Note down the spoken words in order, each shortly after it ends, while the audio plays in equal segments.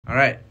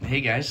Alright,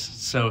 hey guys.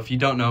 So if you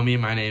don't know me,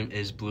 my name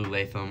is Blue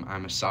Latham.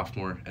 I'm a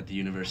sophomore at the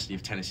University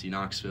of Tennessee,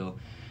 Knoxville,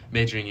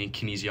 majoring in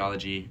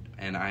kinesiology,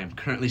 and I am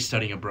currently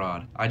studying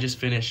abroad. I just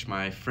finished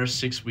my first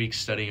 6 weeks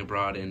studying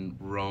abroad in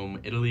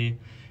Rome, Italy,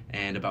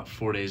 and about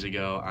 4 days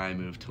ago I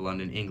moved to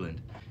London,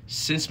 England.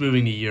 Since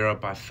moving to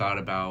Europe, I've thought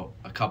about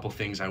a couple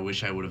things I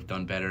wish I would have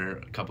done better,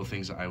 a couple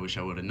things I wish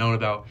I would have known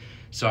about.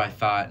 So I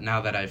thought, now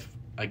that I've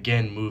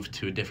again moved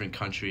to a different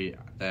country,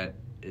 that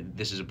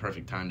this is a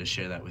perfect time to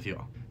share that with you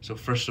all. So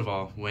first of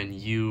all, when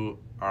you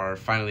are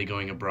finally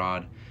going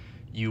abroad,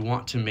 you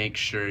want to make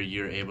sure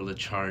you're able to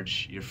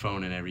charge your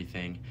phone and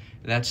everything.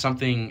 That's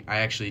something I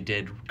actually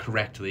did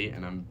correctly,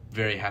 and I'm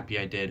very happy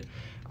I did.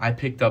 I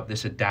picked up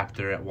this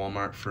adapter at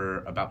Walmart for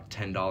about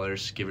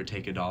 $10, give or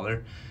take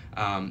 $1,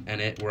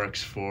 and it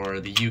works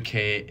for the UK,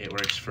 it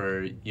works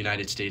for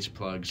United States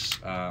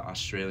plugs,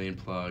 Australian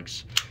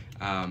plugs,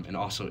 and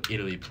also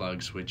Italy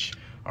plugs, which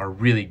are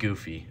really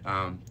goofy,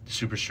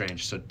 super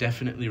strange. So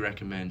definitely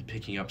recommend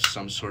picking up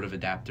some sort of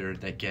adapter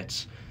that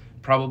gets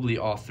probably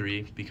all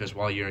three, because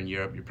while you're in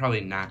Europe, you're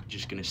probably not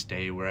just going to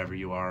stay wherever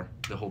you are.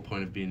 The whole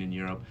point of being in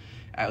Europe,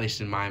 at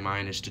least in my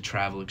mind, is to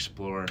travel,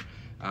 explore,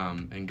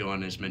 and go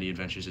on as many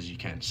adventures as you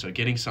can. So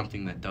getting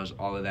something that does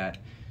all of that,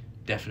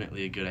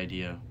 definitely a good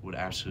idea, would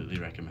absolutely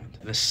recommend.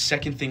 The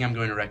second thing I'm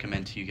going to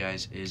recommend to you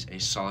guys is a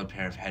solid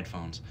pair of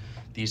headphones.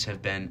 These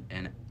have been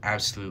an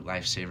absolute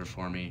lifesaver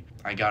for me.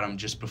 I got them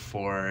just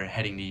before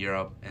heading to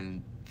Europe,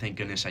 and thank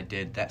goodness I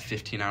did. That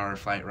 15-hour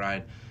flight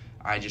ride,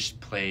 I just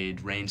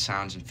played rain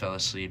sounds and fell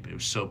asleep. It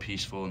was so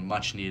peaceful and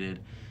much needed.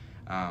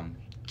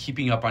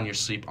 Keeping up on your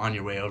sleep on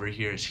your way over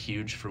here is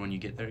huge for when you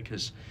get there,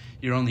 because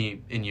you're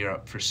only in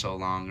Europe for so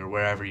long, or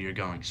wherever you're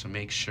going, so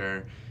make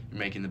sure you're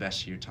making the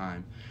best of your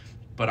time.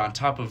 But on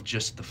top of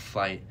just the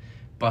flight,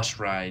 bus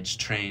rides,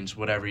 trains,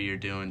 whatever you're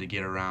doing to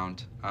get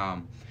around,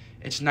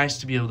 it's nice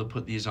to be able to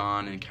put these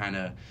on and kind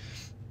of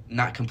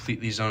not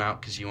completely zone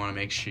out, because you want to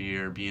make sure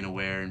you're being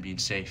aware and being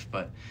safe.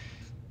 But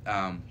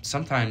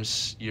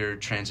sometimes your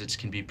transits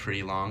can be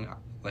pretty long.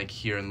 Like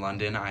here in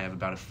London, I have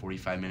about a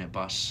 45-minute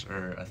bus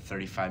or a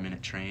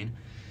 35-minute train.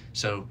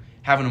 So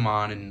having them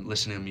on and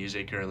listening to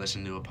music or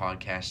listening to a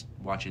podcast,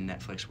 watching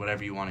Netflix,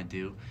 whatever you want to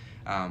do,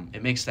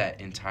 it makes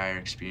that entire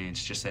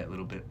experience just that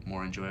little bit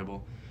more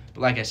enjoyable.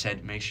 But like I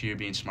said, make sure you're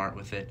being smart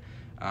with it.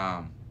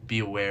 Be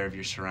aware of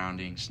your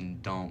surroundings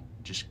and don't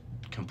just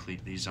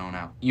completely zone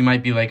out. You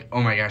might be like,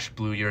 oh my gosh,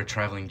 Blue, you're a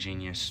traveling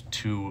genius.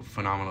 2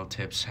 phenomenal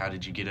tips. How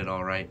did you get it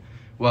all right?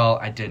 Well,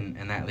 I didn't,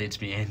 and that leads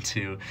me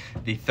into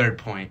the third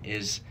point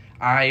is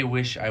I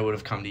wish I would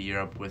have come to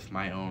Europe with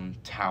my own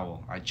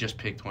towel. I just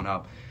picked one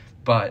up,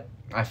 but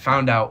I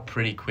found out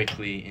pretty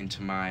quickly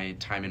into my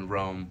time in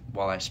Rome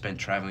while I spent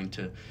traveling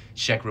to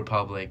Czech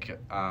Republic,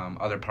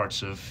 other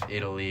parts of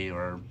Italy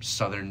or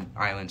southern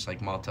islands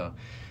like Malta,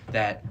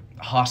 that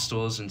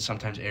hostels and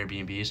sometimes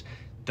Airbnbs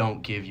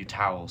don't give you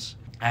towels.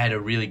 I had a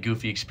really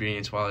goofy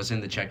experience while I was in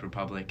the Czech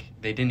Republic.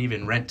 They didn't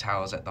even rent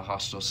towels at the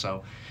hostel,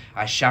 so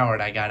I showered,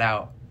 I got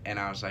out, and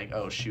I was like,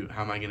 oh shoot,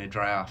 how am I gonna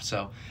dry off?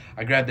 So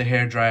I grabbed the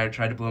hair dryer,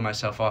 tried to blow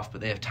myself off,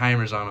 but they have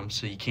timers on them,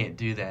 so you can't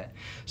do that.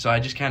 So I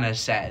just kind of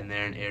sat in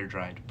there and air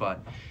dried. But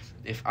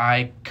if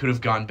I could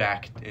have gone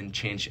back and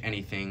changed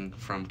anything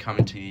from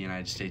coming to the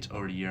United States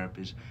over to Europe,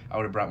 is I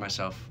would have brought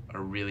myself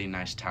a really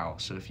nice towel.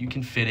 So if you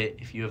can fit it,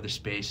 if you have the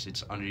space,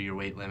 it's under your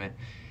weight limit,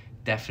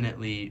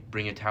 definitely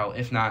bring a towel.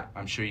 If not,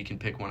 I'm sure you can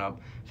pick one up.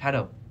 I've had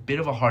a bit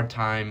of a hard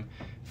time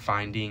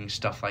finding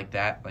stuff like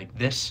that. Like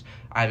this,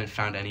 I haven't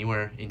found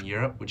anywhere in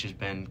Europe, which has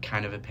been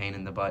kind of a pain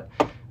in the butt.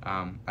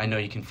 I know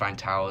you can find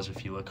towels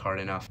if you look hard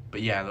enough.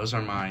 But yeah, those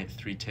are my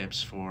 3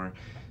 tips for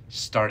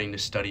starting to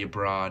study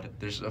abroad.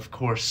 There's, of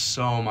course,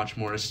 so much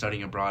more to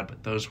studying abroad,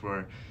 but those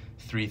were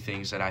 3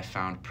 things that I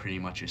found pretty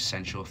much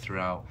essential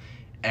throughout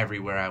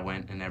everywhere I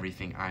went and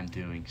everything I'm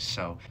doing.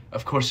 So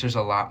of course there's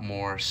a lot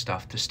more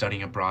stuff to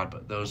studying abroad,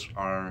 but those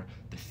are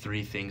the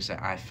 3 things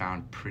that I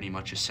found pretty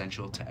much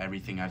essential to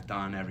everything I've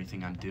done,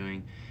 everything I'm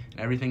doing, and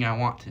everything I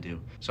want to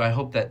do. So I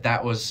hope that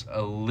that was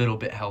a little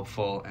bit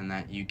helpful and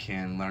that you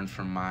can learn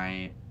from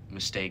my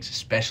mistakes,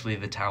 especially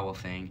the towel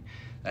thing.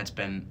 That's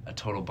been a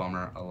total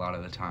bummer a lot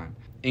of the time.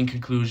 In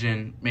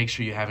conclusion, make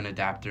sure you have an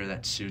adapter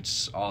that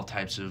suits all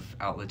types of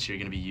outlets you're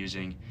going to be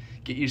using.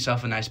 Get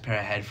yourself a nice pair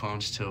of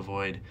headphones to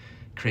avoid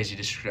crazy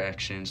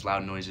distractions,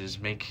 loud noises,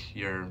 make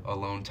your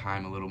alone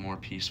time a little more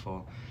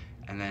peaceful,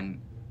 and then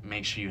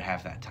make sure you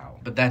have that towel.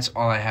 But that's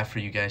all I have for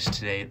you guys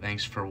today.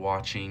 Thanks for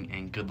watching,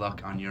 and good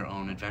luck on your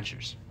own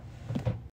adventures.